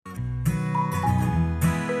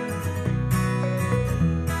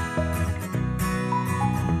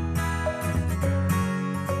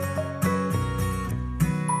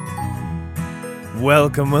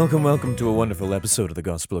Welcome to a wonderful episode of the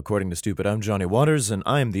Gospel According to Stupid. I'm Johnny Waters, and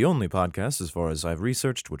I'm the only podcast, as far as I've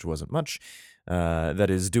researched, which wasn't much,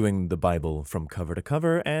 that is doing the Bible from cover to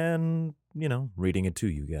cover and, reading it to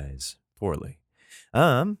you guys poorly.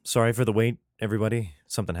 Sorry for the wait, everybody.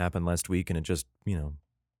 Something happened last week, and it just,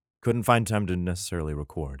 couldn't find time to necessarily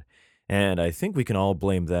record. And I think we can all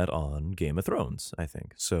blame that on Game of Thrones, I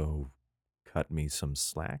think. So, cut me some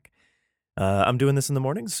slack. I'm doing this in the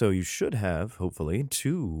morning, so you should have, hopefully,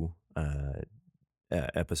 two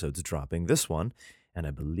episodes dropping. This one, and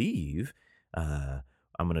I believe I'm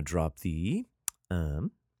going to drop the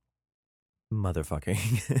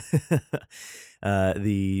motherfucking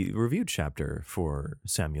the review chapter for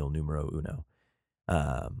Samuel numero uno.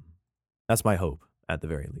 That's my hope, at the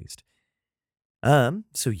very least.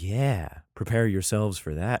 So yeah, prepare yourselves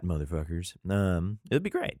for that, motherfuckers. It'll be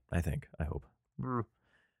great, I think. I hope.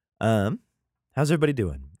 How's everybody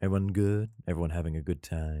doing? Everyone good? Everyone having a good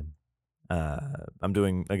time? I'm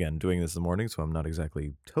doing this in the morning, so I'm not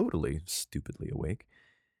exactly totally stupidly awake.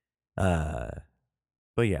 But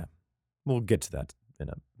yeah, we'll get to that in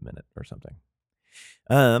a minute or something.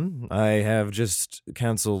 I have just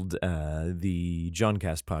canceled the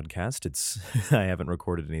Johncast podcast. I haven't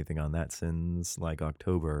recorded anything on that since like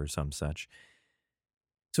October or some such.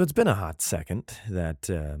 So it's been a hot second that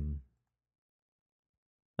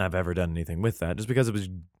I've ever done anything with that, just because it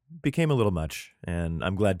became a little much, and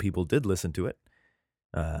I'm glad people did listen to it,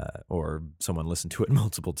 or someone listened to it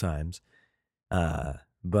multiple times,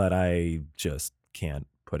 but I just can't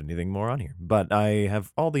put anything more on here. But I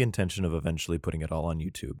have all the intention of eventually putting it all on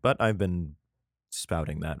YouTube, but I've been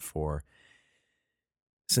spouting that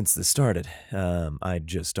since this started. I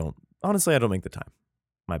just don't, honestly, I don't make the time.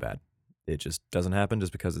 My bad. It just doesn't happen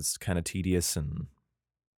just because it's kind of tedious and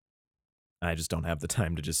I just don't have the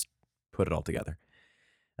time to just put it all together.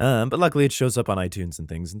 But luckily it shows up on iTunes and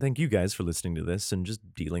things, and thank you guys for listening to this and just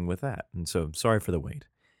dealing with that. And so sorry for the wait.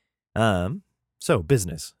 So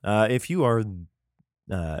business. If you are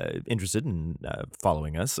interested in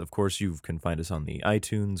following us, of course you can find us on the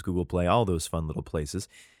iTunes, Google Play, all those fun little places.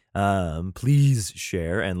 Please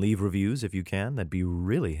share and leave reviews if you can. That'd be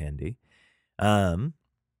really handy.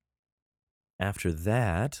 After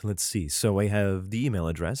that, let's see. So I have the email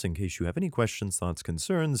address in case you have any questions, thoughts,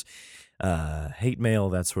 concerns, hate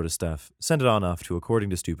mail, that sort of stuff. Send it on off to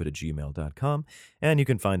accordingtostupid@gmail.com. And you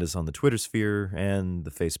can find us on the Twitter sphere and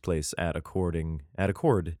the faceplace at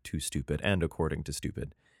accord to stupid and according to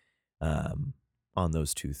stupid on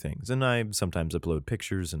those two things. And I sometimes upload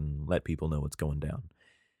pictures and let people know what's going down.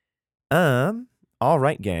 All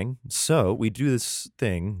right, gang. So we do this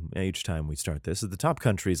thing each time we start this. The top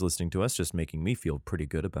countries listening to us, just making me feel pretty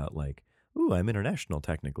good about I'm international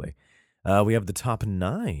technically. We have the top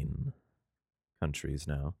 9 countries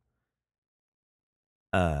now.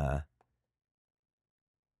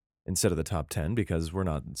 Instead of the top 10 because we're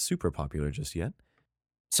not super popular just yet.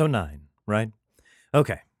 So 9, right?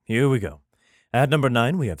 Okay, here we go. At number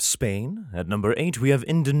 9, we have Spain. At number 8, we have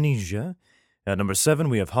Indonesia. At number 7,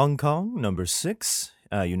 we have Hong Kong. Number 6,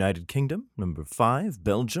 United Kingdom. Number 5,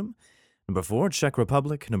 Belgium. Number 4, Czech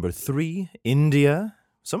Republic. Number 3, India.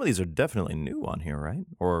 Some of these are definitely new on here, right?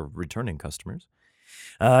 Or returning customers.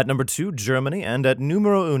 At number 2, Germany. And at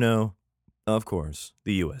numero uno, of course,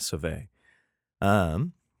 the US of A.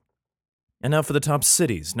 And now for the top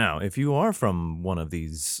cities. Now, if you are from one of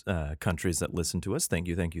these countries that listen to us, thank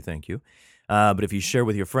you. But if you share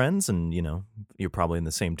with your friends and, you're probably in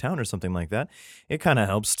the same town or something like that, it kind of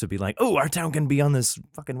helps to be like, oh, our town can be on this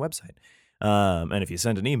fucking website. And if you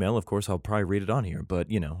send an email, of course, I'll probably read it on here. But,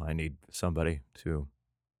 I need somebody to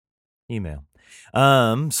email.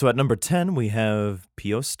 So at number 10, we have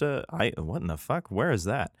Piosta. What in the fuck? Where is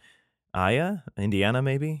that? Aya, Indiana,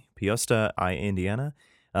 maybe? Piosta, Indiana.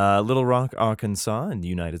 Little Rock, Arkansas in the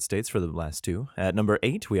United States for the last 2. At number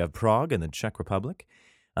 8, we have Prague in the Czech Republic.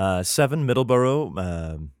 7,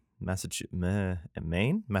 Middleborough,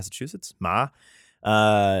 Massachusetts.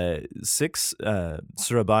 6,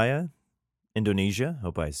 Surabaya, Indonesia.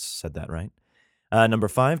 Hope I said that right. Number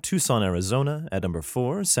 5, Tucson, Arizona. At number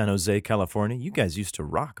 4, San Jose, California. You guys used to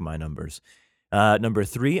rock my numbers. Number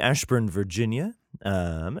 3, Ashburn, Virginia.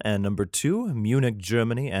 And number 2, Munich,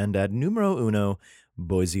 Germany. And at numero uno,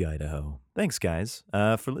 Boise, Idaho. Thanks, guys,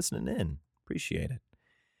 for listening in. Appreciate it.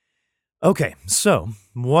 Okay, so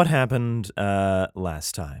what happened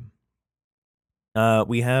last time?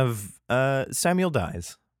 We have Samuel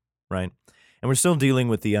dies, right? And we're still dealing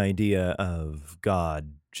with the idea of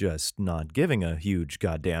God just not giving a huge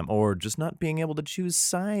goddamn or just not being able to choose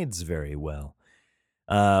sides very well,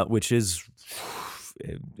 which is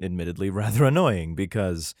admittedly rather annoying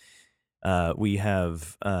because We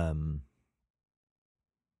have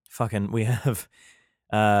we have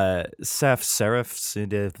Seth, Seraph,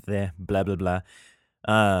 blah blah blah,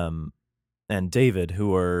 and David,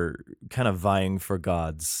 who are kind of vying for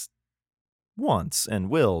God's wants and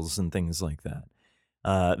wills and things like that.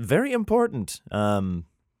 Very important.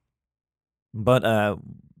 But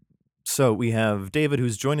so we have David,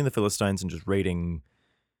 who's joining the Philistines and just raiding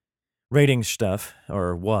stuff,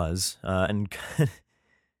 or was, and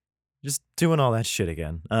just doing all that shit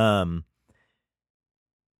again.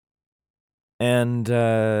 And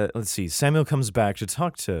let's see. Samuel comes back to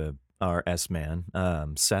talk to our S-man,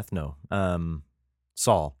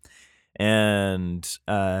 Saul, and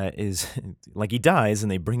is like, he dies,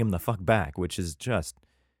 and they bring him the fuck back, which is just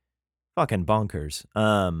fucking bonkers.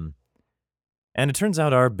 And it turns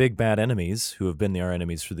out our big bad enemies, who have been our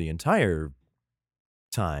enemies for the entire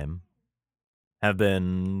time, have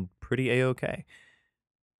been pretty A-okay.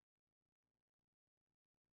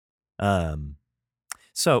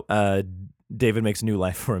 So David makes a new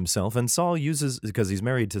life for himself, and Saul uses, because he's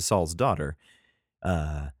married to Saul's daughter,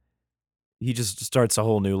 he just starts a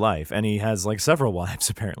whole new life, and he has like several wives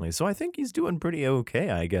apparently. So I think he's doing pretty okay,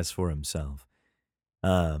 I guess, for himself.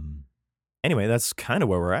 Anyway, that's kind of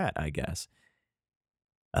where we're at, I guess.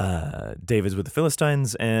 David's with the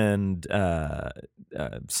Philistines, and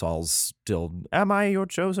Saul's still, am I your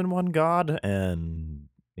chosen one, God? And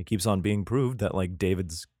it keeps on being proved that like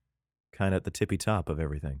David's kind of at the tippy top of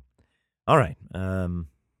everything. All right.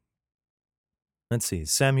 Let's see.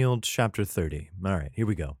 Samuel chapter 30. All right, here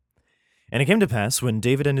we go. And it came to pass, when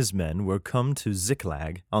David and his men were come to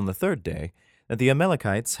Ziklag on the third day, that the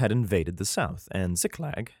Amalekites had invaded the south, and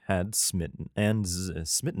Ziklag had smitten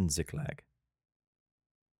Ziklag.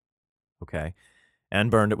 Okay.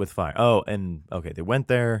 And burned it with fire. Oh, and okay, they went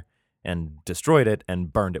there and destroyed it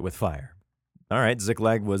and burned it with fire. All right,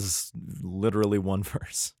 Ziklag was literally one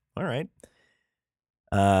verse. All right.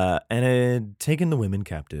 And had taken the women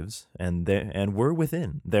captives, and were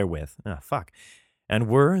within therewith. And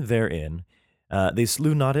were therein. They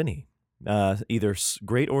slew not any, either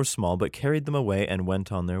great or small, but carried them away and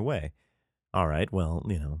went on their way. All right, well,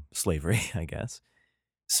 slavery, I guess.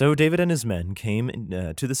 So David and his men came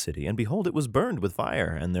to the city, and behold, it was burned with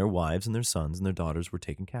fire, and their wives and their sons and their daughters were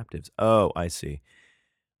taken captives. Oh, I see.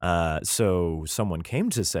 So someone came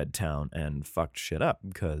to said town and fucked shit up,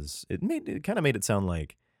 because it kind of made it sound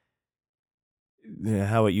like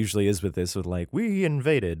how it usually is with this, with like, we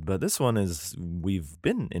invaded, but this one is, we've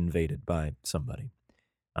been invaded by somebody.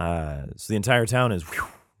 So the entire town is,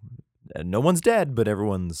 no one's dead, but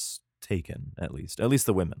everyone's taken, at least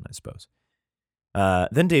the women, I suppose.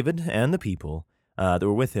 Then David and the people that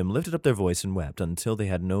were with him lifted up their voice and wept until they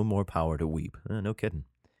had no more power to weep. No kidding.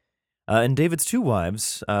 And David's two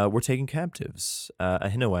wives were taken captives,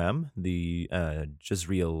 Ahinoam, the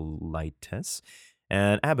Jezreelitess,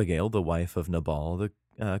 and Abigail, the wife of Nabal, the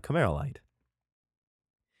Carmelite.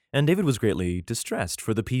 And David was greatly distressed,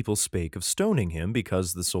 for the people spake of stoning him,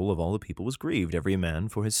 because the soul of all the people was grieved, every man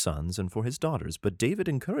for his sons and for his daughters. But David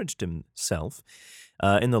encouraged himself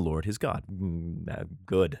in the Lord his God.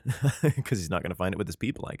 Good, because he's not going to find it with his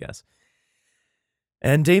people, I guess.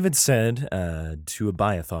 And David said to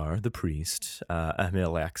Abiathar the priest,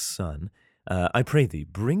 Ahimelech's son, I pray thee,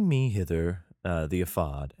 bring me hither the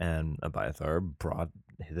ephod. And Abiathar brought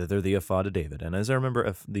hither the ephod to David. And as I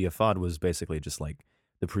remember, the ephod was basically just like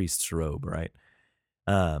the priest's robe, right?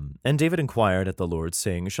 And David inquired at the Lord,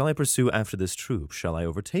 saying, shall I pursue after this troop? Shall I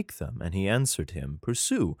overtake them? And he answered him,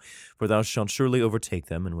 pursue, for thou shalt surely overtake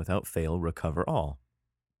them, and without fail recover all.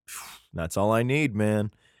 That's all I need,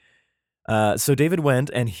 man. So David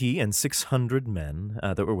went, and he and 600 men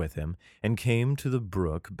that were with him, and came to the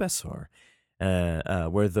brook Besor,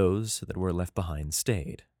 where those that were left behind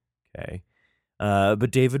stayed. Okay.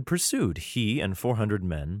 But David pursued, he and 400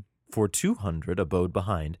 men, for 200 abode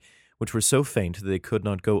behind, which were so faint that they could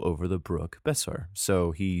not go over the brook Besor.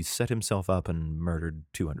 So he set himself up and murdered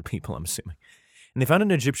 200 people, I'm assuming. And they found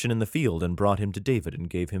an Egyptian in the field, and brought him to David, and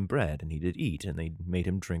gave him bread, and he did eat, and they made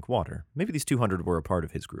him drink water. Maybe these 200 were a part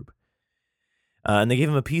of his group. And they gave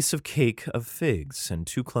him a piece of cake of figs, and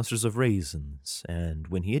 2 clusters of raisins. And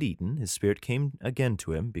when he had eaten, his spirit came again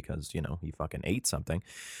to him, because, he fucking ate something.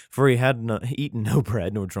 For he had eaten no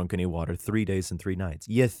bread, nor drunk any water 3 days and 3 nights.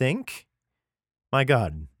 You think? My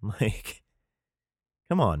God,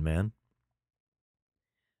 come on, man.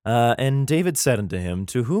 And David said unto him,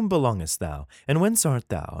 to whom belongest thou, and whence art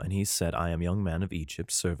thou? And he said, I am young man of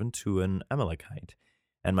Egypt, servant to an Amalekite.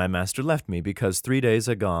 And my master left me, because 3 days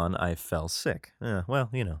agone I fell sick.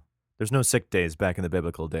 Well, there's no sick days back in the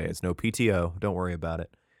biblical days. No PTO, don't worry about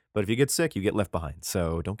it. But if you get sick, you get left behind,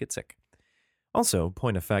 so don't get sick. Also,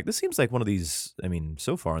 point of fact, this seems like one of these, I mean,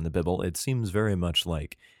 so far in the Bible, it seems very much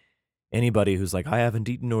like anybody who's like, I haven't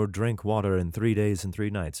eaten or drank water in 3 days and 3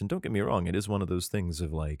 nights. And don't get me wrong, it is one of those things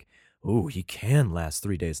of like, oh, he can last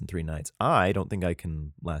 3 days and 3 nights. I don't think I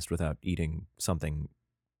can last without eating something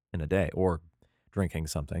in a day or drinking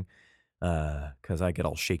something, because I get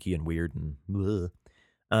all shaky and weird and bleh.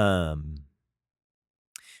 Um,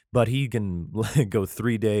 but he can go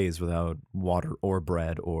 3 days without water or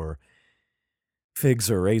bread or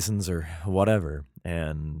figs or raisins or whatever.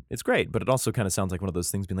 And it's great, but it also kind of sounds like one of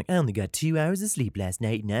those things being like, I only got 2 hours of sleep last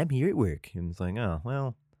night and I'm here at work. And it's like, oh,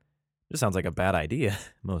 well, it sounds like a bad idea,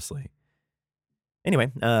 mostly.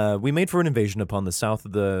 Anyway, we made for an invasion upon the south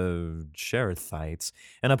of the Cherethites,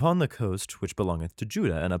 and upon the coast which belongeth to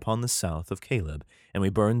Judah, and upon the south of Caleb, and we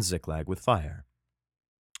burned Ziklag with fire.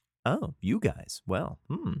 Oh, you guys. Well,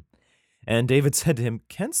 And David said to him,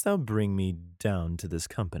 Canst thou bring me down to this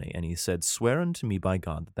company? And he said, Swear unto me by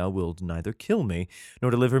God that thou wilt neither kill me,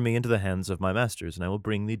 nor deliver me into the hands of my masters, and I will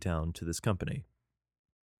bring thee down to this company.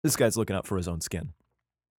 This guy's looking out for his own skin.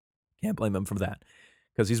 Can't blame him for that.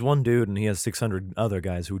 Because he's one dude and he has 600 other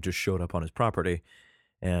guys who just showed up on his property.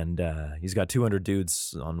 And he's got 200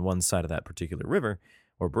 dudes on one side of that particular river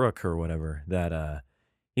or brook or whatever that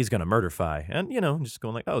he's going to murderfy. And, just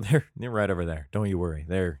going like, oh, they're right over there. Don't you worry.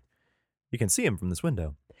 You can see him from this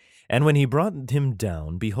window. And when he brought him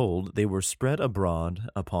down, behold, they were spread abroad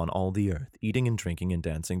upon all the earth, eating and drinking and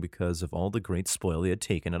dancing because of all the great spoil they had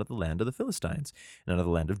taken out of the land of the Philistines and out of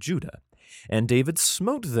the land of Judah. And David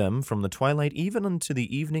smote them from the twilight even unto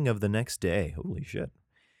the evening of the next day. Holy shit.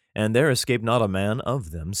 And there escaped not a man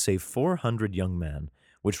of them, save 400 young men,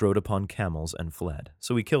 which rode upon camels and fled.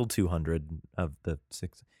 So we killed 200 of the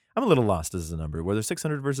six. I'm a little lost as a number. Were there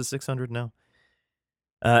 600 versus 600 now?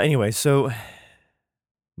 Anyway, so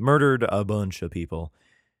murdered a bunch of people,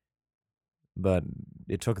 but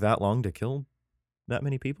it took that long to kill that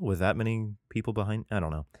many people with that many people behind? I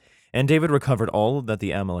don't know. And David recovered all that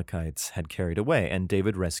the Amalekites had carried away, and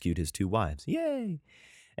David rescued his 2 wives. Yay!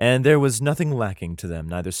 And there was nothing lacking to them,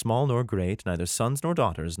 neither small nor great, neither sons nor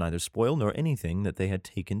daughters, neither spoil nor anything that they had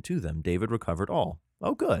taken to them. David recovered all.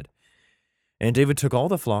 Oh, good. And David took all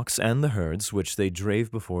the flocks and the herds, which they drave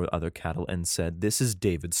before other cattle, and said, This is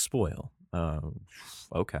David's spoil.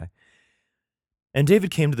 Okay. And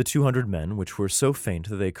David came to the 200 men, which were so faint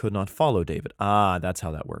that they could not follow David. Ah, that's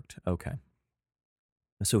how that worked. Okay.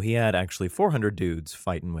 So he had actually 400 dudes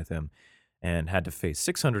fighting with him and had to face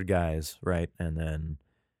 600 guys, right? And then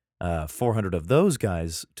 400 of those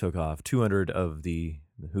guys took off. 200 of the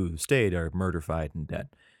who stayed are murder-fied and dead.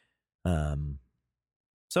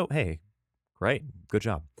 So, hey, great. Good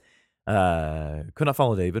job. Could not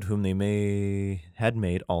follow David, whom they had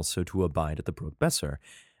made also to abide at the brook Besser.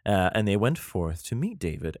 And they went forth to meet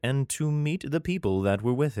David, and to meet the people that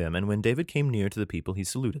were with him. And when David came near to the people, he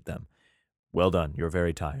saluted them. Well done, you're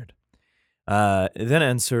very tired. Then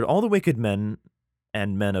answered all the wicked men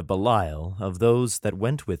and men of Belial, of those that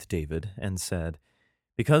went with David, and said,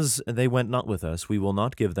 Because they went not with us, we will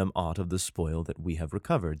not give them aught of the spoil that we have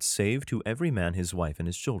recovered, save to every man his wife and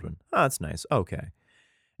his children. Ah, that's nice. Okay.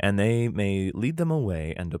 And they may lead them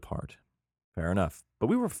away and depart. Fair enough. But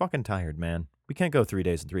we were fucking tired, man. We can't go 3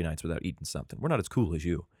 days and 3 nights without eating something. We're not as cool as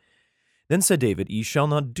you. Then said David, Ye shall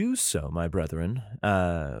not do so, my brethren,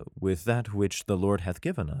 with that which the Lord hath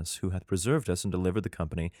given us, who hath preserved us and delivered the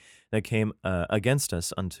company that came against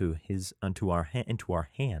us into our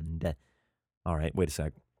hand. All right, wait a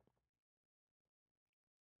sec.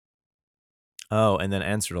 Oh, and then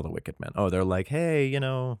answered all the wicked men. Oh, they're like, hey,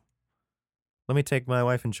 let me take my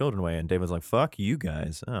wife and children away. And David's like, fuck you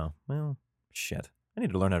guys. Oh, well, shit. I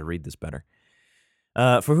need to learn how to read this better.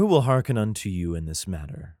 For who will hearken unto you in this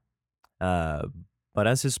matter? But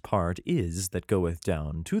as his part is that goeth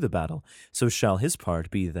down to the battle, so shall his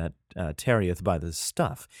part be that tarrieth by the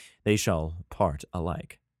stuff. They shall part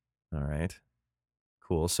alike. All right.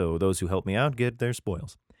 Cool. So those who help me out get their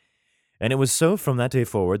spoils. And it was so from that day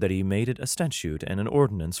forward that he made it a statute and an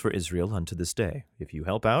ordinance for Israel unto this day. If you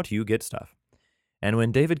help out, you get stuff. And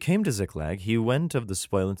when David came to Ziklag, he went of the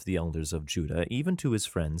spoil unto the elders of Judah, even to his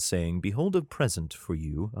friends, saying, Behold a present for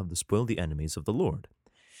you of the spoil of the enemies of the Lord.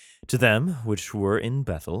 To them which were in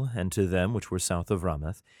Bethel, and to them which were south of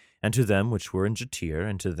Ramath, and to them which were in Jatir,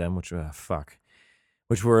 and to them which were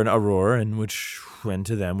in Aroer, and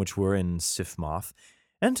to them which were in Siphmoth,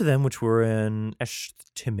 and to them which were in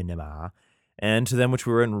Eshteminimah, and to them which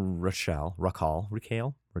were in Rachel,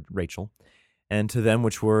 and to them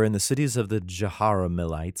which were in the cities of the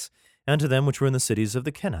Jeharamelites, and to them which were in the cities of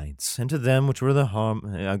the Kenites, and to them which were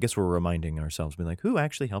I guess we're reminding ourselves, being like, who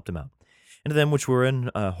actually helped him out? and to them which were in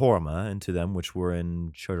Hormah, and to them which were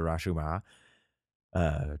in Chorashuma,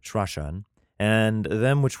 Trashan, and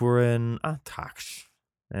them which were in Ataksh,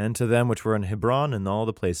 and to them which were in Hebron, and all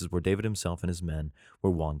the places where David himself and his men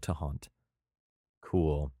were wont to haunt.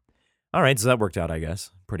 Cool. All right, so that worked out, I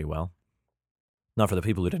guess, pretty well. Not for the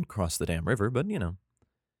people who didn't cross the damn river, but,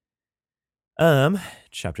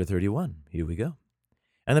 Chapter 31. Here we go.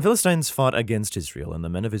 And the Philistines fought against Israel, and the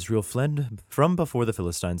men of Israel fled from before the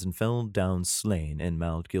Philistines and fell down slain in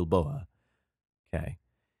Mount Gilboa. Okay.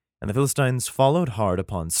 And the Philistines followed hard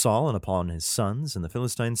upon Saul and upon his sons, and the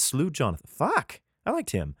Philistines slew Jonathan. Fuck! I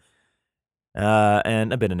liked him.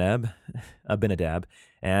 And Abinadab,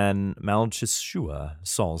 and Malchishua,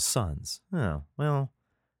 Saul's sons. Oh, well,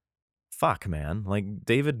 fuck, man. Like,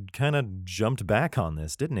 David kind of jumped back on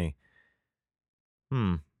this, didn't he?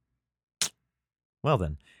 Well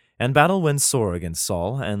then. And battle went sore against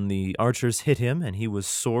Saul, and the archers hit him, and he was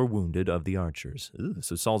sore wounded of the archers. Ooh,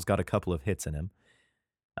 so Saul's got a couple of hits in him.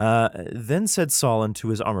 Then said Saul unto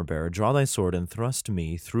his armor-bearer, Draw thy sword, and thrust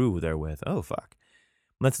me through therewith. Oh, fuck.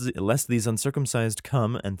 Lest these uncircumcised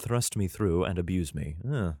come and thrust me through and abuse me.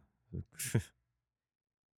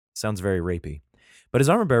 Sounds very rapey. But his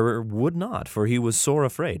armor-bearer would not, for he was sore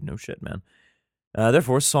afraid. No shit, man.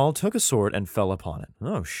 Therefore Saul took a sword and fell upon it.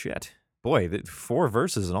 Oh, shit. Boy, 4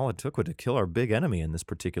 verses and all it took to kill our big enemy in this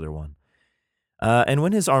particular one. And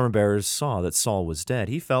when his armor-bearers saw that Saul was dead,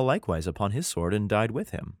 he fell likewise upon his sword and died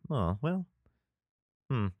with him. Oh, well.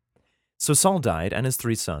 So Saul died, and his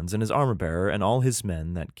 3 sons, and his armor-bearer, and all his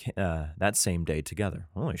men that same day together.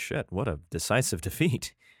 Holy shit, what a decisive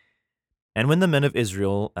defeat. And when the men of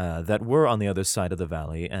Israel that were on the other side of the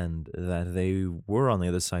valley, and that they were on the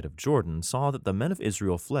other side of Jordan, saw that the men of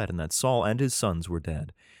Israel fled, and that Saul and his sons were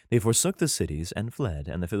dead, they forsook the cities and fled,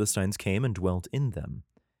 and the Philistines came and dwelt in them.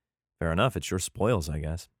 Fair enough, it's your spoils, I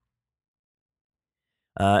guess.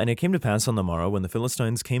 And it came to pass on the morrow, when the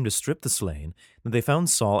Philistines came to strip the slain, that they found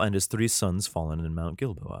Saul and his 3 sons fallen in Mount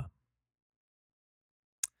Gilboa.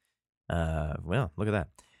 Well, look at that.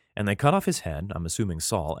 And they cut off his head, I'm assuming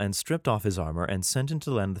Saul, and stripped off his armor, and sent into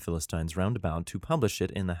the land of the Philistines round about to publish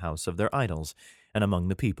it in the house of their idols, and among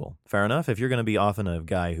the people. Fair enough, if you're going to be often a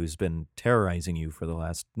guy who's been terrorizing you for the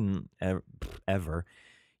last ever,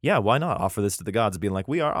 yeah, why not offer this to the gods, being like,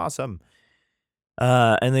 we are awesome.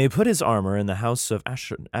 And they put his armor in the house of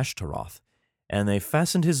Ashtaroth, and they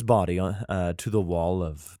fastened his body to the wall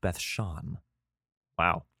of Bethshan.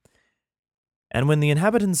 Wow. And when the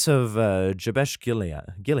inhabitants of Jabesh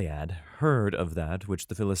Gilead heard of that which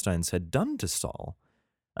the Philistines had done to Saul,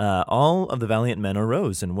 all of the valiant men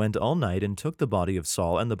arose and went all night and took the body of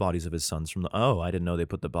Saul and the bodies of his sons from the... Oh, I didn't know they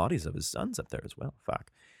put the bodies of his sons up there as well.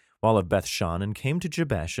 Fuck. Wall of Bethshan, and came to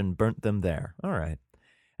Jabesh and burnt them there. All right.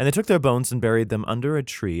 And they took their bones and buried them under a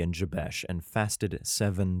tree in Jabesh and fasted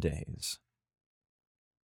 7 days.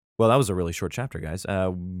 Well, that was a really short chapter, guys.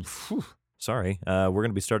 Sorry. We're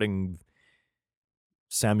going to be starting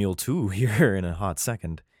Samuel 2 here in a hot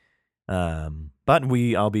second. But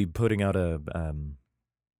I'll be putting out a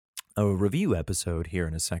review episode here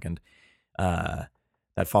in a second that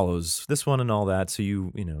follows this one and all that. So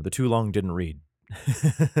the too long didn't read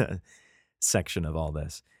section of all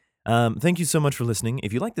this. Thank you so much for listening.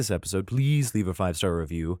 If you like this episode, please leave a 5-star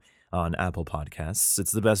review on Apple Podcasts.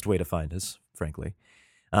 It's the best way to find us, frankly.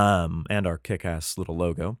 And our kick-ass little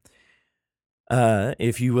logo.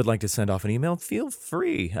 If you would like to send off an email, feel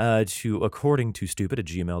free to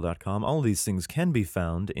accordingtostupid@gmail.com. All of these things can be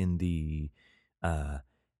found in the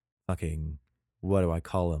what do I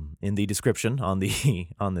call them? In the description on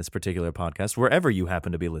this particular podcast, wherever you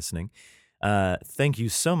happen to be listening. Thank you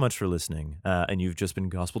so much for listening, and you've just been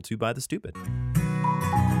gospel to by the stupid.